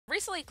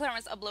Recently,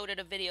 Clarence uploaded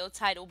a video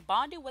titled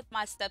Bonding with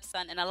My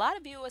Stepson, and a lot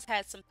of viewers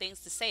had some things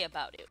to say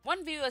about it.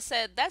 One viewer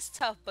said, "That's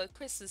tough, but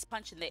Chris is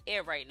punching the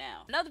air right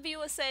now." Another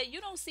viewer said,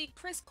 "You don't see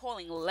Chris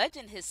calling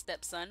Legend his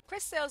stepson."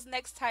 Chris Sale's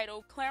next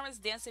title, Clarence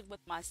dancing with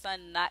my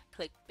son, not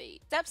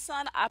clickbait.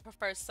 Stepson, I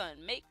prefer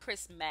son. Make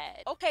Chris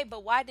mad. Okay,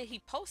 but why did he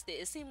post it?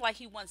 It seemed like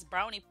he wants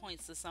brownie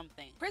points or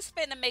something. Chris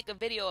finna make a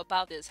video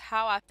about this,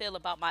 how I feel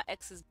about my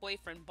ex's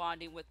boyfriend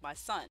bonding with my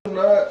son.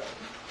 Not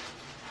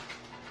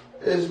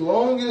as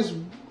long as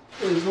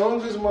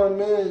my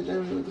man,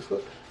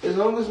 as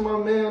long as my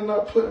man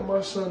not putting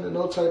my son in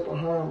no type of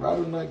harm, I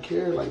do not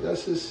care. Like,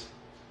 that's just,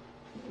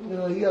 you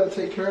know, he got to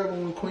take care of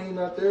him when Queen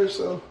not there.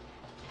 So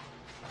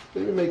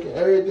they be making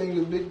everything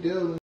a big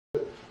deal.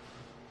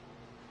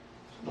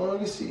 As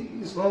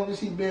long as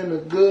he being a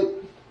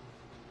good,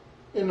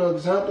 you know,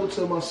 example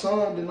to my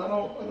son, then I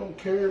don't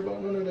care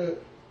about none of that.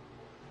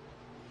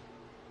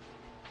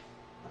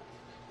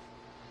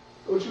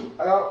 What you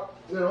out?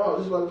 You know, I was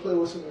just about to play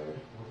with some man.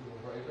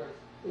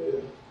 Yeah.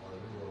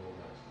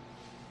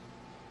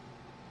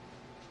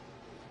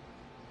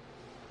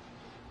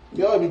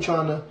 Y'all be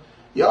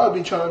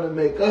trying to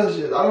make us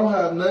shit. I don't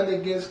have nothing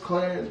against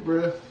Clarence,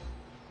 bruh.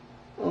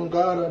 On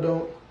God, I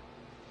don't.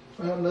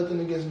 I have nothing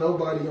against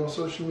nobody on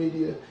social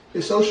media.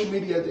 It's social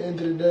media at the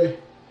end of the day.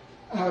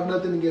 I have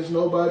nothing against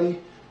nobody.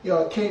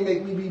 Y'all can't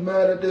make me be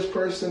mad at this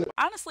person.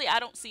 Honestly, I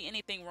don't see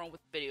anything wrong with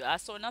the video. I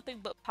saw nothing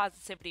but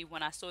positivity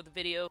when I saw the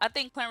video. I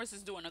think Clarence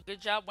is doing a good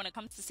job when it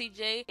comes to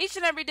CJ. Each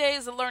and every day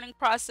is a learning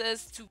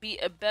process to be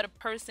a better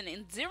person,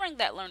 and during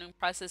that learning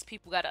process,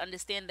 people got to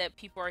understand that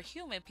people are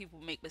human. People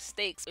make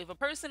mistakes. If a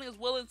person is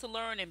willing to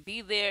learn and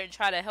be there and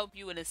try to help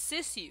you and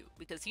assist you,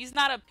 because he's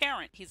not a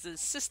parent, he's an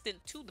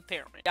assistant to the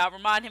parent. Y'all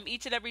remind him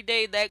each and every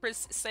day that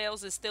Chris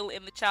Sales is still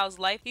in the child's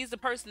life. He's the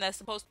person that's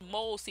supposed to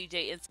mold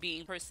CJ into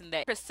being the person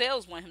that Chris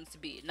Sales wants him to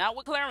be. Not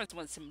what Clarence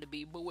wants him to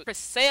be, but what Chris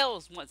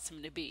Sales wants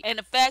him to be. And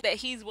the fact that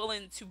he's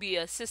willing to be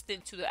an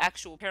assistant to the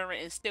actual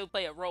parent and still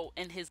play a role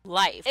in his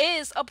life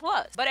is a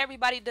plus. But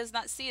everybody does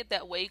not see it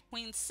that way.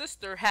 Queen's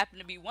sister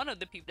happened to be one of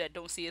the people that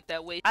don't see it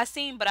that way. I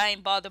seen, but I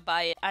ain't bothered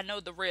by it. I know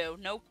the real.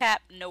 No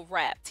cap, no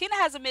rap. Tina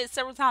has admitted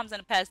several times in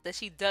the past that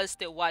she does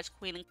still watch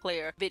Queen and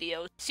Claire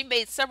videos. She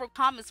made several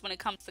comments when it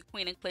comes to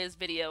Queen and Claire's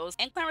videos,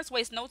 and Clarence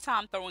wastes no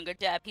time throwing a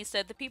jab. He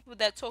said, "The people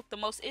that talk the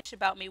most itch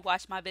about me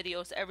watch my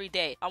videos every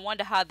day. I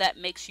wonder how that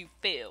makes you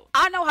feel."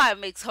 I know how it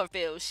makes her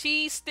feel.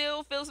 She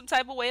still feels some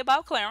type of way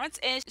about Clarence,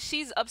 and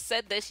she's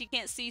upset that she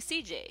can't see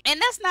CJ. And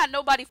that's not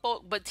nobody's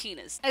fault but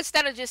Tina's.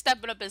 Instead of just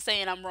stepping up and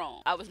saying, "I'm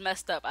wrong, I was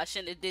messed up, I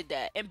shouldn't have did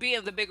that," and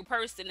being the bigger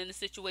person in the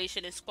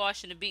situation and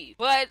squashing the beef.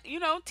 But, you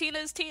know, Tina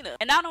is Tina.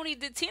 And not only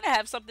did Tina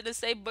have something to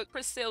say, but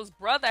Chris Sale's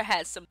brother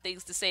had some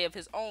things to say of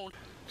his own.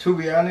 To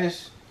be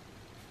honest,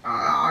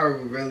 I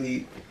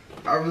really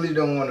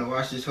don't want to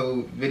watch this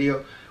whole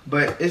video,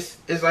 but it's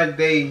like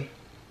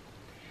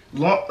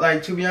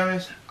like, to be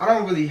honest, I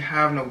don't really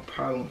have no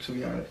problem, to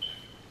be honest.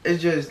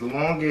 It's just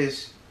long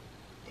as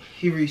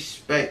he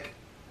respect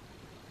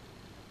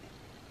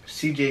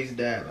CJ's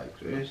dad, like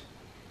this,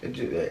 I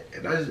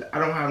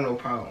don't have no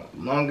problem.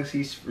 Long as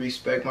he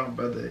respect my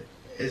brother,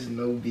 it's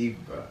no beef,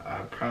 bro,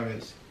 I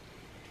promise.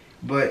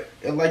 But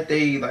like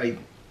they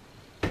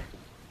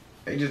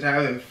just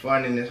having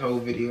fun in this whole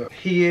video.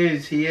 He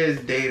is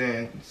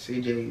dating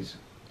CJ's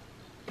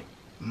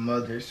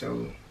mother,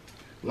 so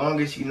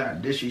long as you're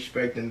not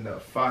disrespecting the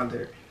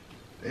father,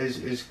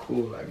 it's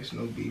cool. Like, it's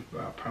no beef,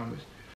 bro, I promise.